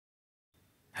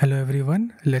Hello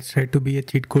everyone, let's try to be a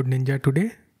cheat code ninja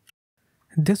today.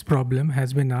 This problem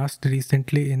has been asked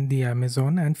recently in the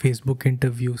Amazon and Facebook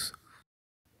interviews.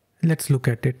 Let's look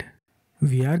at it.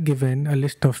 We are given a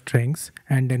list of strings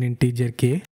and an integer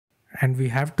k, and we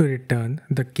have to return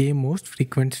the k most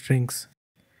frequent strings.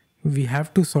 We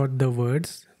have to sort the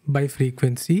words by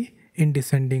frequency in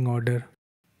descending order.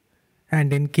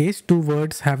 And in case two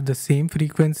words have the same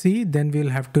frequency, then we'll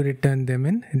have to return them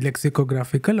in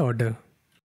lexicographical order.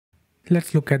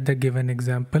 Let's look at the given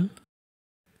example.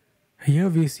 Here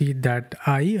we see that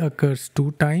I occurs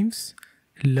 2 times,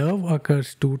 love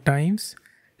occurs 2 times,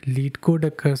 Leetcode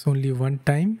occurs only 1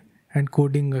 time, and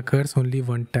coding occurs only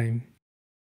 1 time.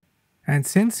 And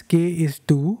since k is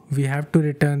 2, we have to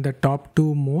return the top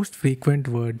 2 most frequent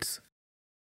words.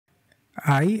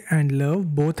 I and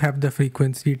love both have the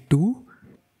frequency 2,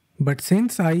 but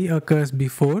since I occurs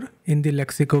before in the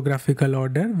lexicographical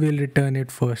order, we'll return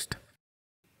it first.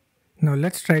 Now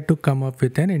let's try to come up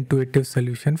with an intuitive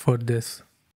solution for this.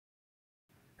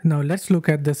 Now let's look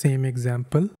at the same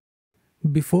example.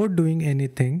 Before doing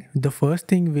anything, the first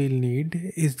thing we'll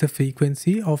need is the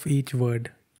frequency of each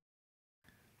word.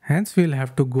 Hence we'll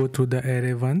have to go through the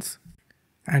array once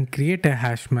and create a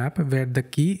hash map where the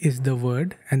key is the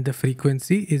word and the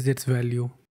frequency is its value.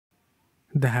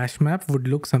 The hash map would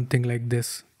look something like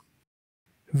this.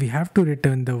 We have to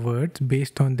return the words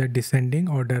based on the descending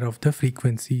order of the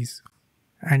frequencies.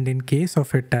 And in case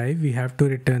of a tie, we have to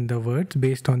return the words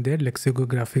based on their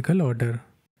lexicographical order.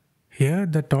 Here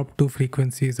the top 2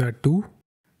 frequencies are 2.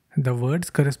 The words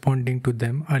corresponding to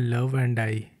them are love and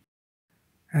I.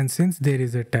 And since there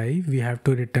is a tie, we have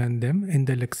to return them in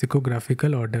the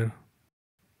lexicographical order.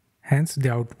 Hence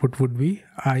the output would be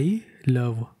I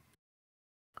love.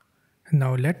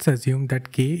 Now let's assume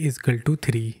that k is equal to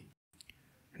 3.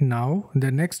 Now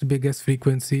the next biggest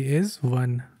frequency is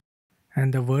 1.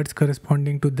 And the words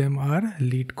corresponding to them are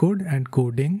Leetcode and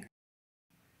coding.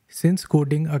 Since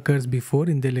coding occurs before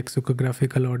in the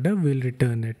lexicographical order, we'll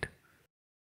return it.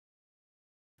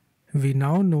 We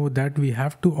now know that we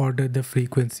have to order the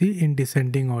frequency in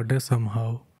descending order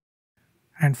somehow.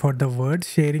 And for the words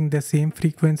sharing the same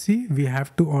frequency, we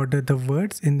have to order the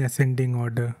words in ascending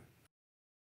order.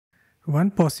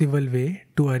 One possible way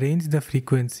to arrange the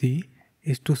frequency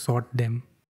is to sort them.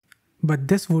 But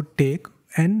this would take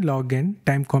n log n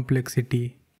time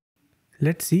complexity.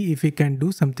 Let's see if we can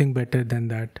do something better than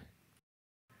that.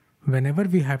 Whenever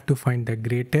we have to find the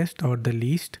greatest or the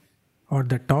least, or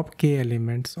the top k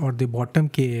elements or the bottom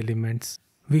k elements,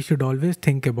 we should always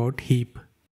think about heap.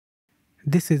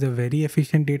 This is a very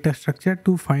efficient data structure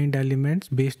to find elements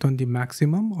based on the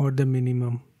maximum or the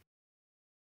minimum.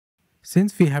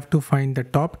 Since we have to find the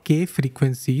top k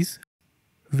frequencies,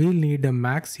 we'll need a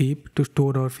max heap to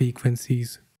store our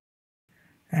frequencies.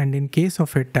 And in case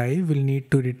of a tie, we'll need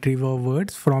to retrieve our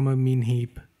words from a min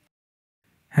heap.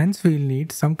 Hence we'll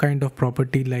need some kind of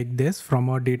property like this from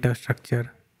our data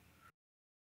structure.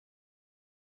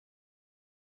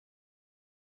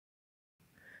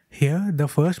 Here the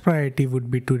first priority would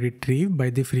be to retrieve by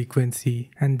the frequency,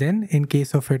 and then in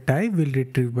case of a tie, we'll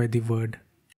retrieve by the word.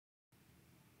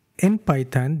 In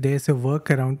Python, there's a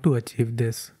workaround to achieve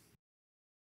this.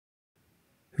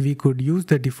 We could use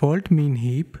the default min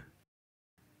heap,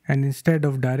 and instead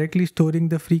of directly storing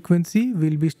the frequency,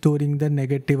 we'll be storing the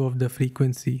negative of the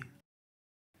frequency.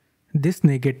 This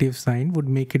negative sign would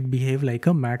make it behave like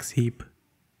a max heap.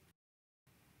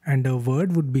 And a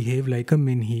word would behave like a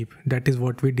min heap. That is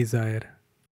what we desire.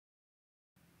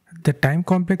 The time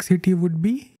complexity would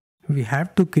be, we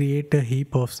have to create a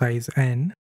heap of size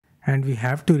n, and we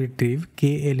have to retrieve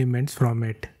k elements from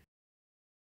it.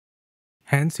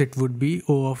 Hence it would be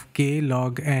O of k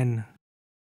log n.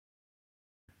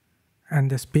 And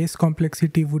the space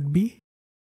complexity would be,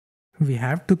 we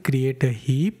have to create a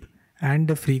heap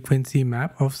and a frequency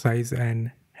map of size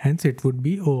n. Hence it would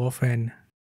be O of n.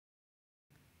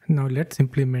 Now let's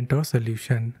implement our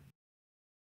solution.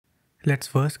 Let's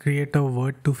first create a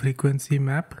word to frequency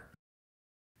map.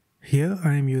 Here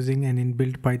I am using an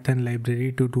inbuilt Python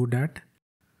library to do that.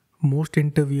 Most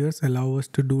interviewers allow us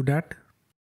to do that.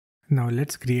 Now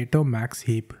let's create a max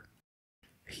heap.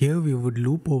 Here we would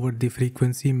loop over the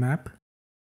frequency map,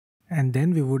 and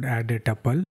then we would add a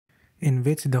tuple in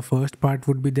which the first part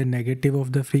would be the negative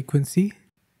of the frequency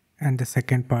and the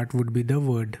second part would be the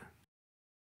word.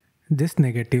 This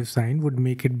negative sign would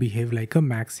make it behave like a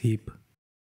max heap.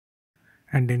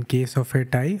 And in case of a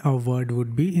tie, our word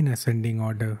would be in ascending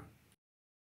order.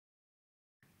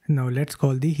 Now let's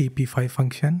call the heapify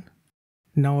function.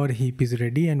 Now our heap is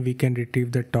ready and we can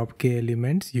retrieve the top k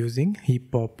elements using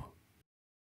heap pop.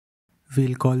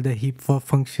 We'll call the heap for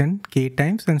function k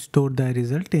times and store the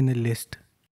result in a list.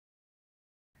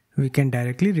 We can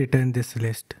directly return this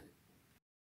list.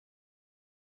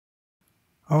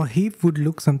 Our heap would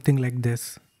look something like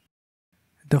this.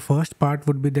 The first part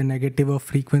would be the negative of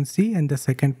frequency and the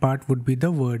second part would be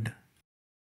the word.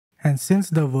 And since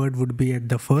the word would be at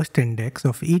the first index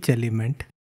of each element,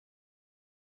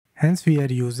 hence we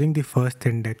are using the first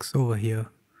index over here.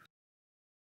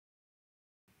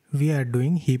 We are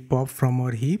doing heap pop from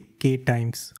our heap k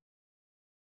times.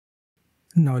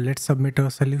 Now let's submit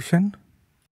our solution.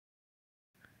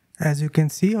 As you can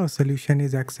see, our solution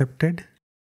is accepted.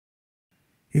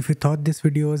 If you thought this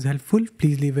video was helpful,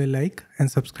 please leave a like and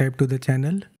subscribe to the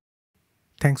channel.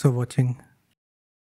 Thanks for watching.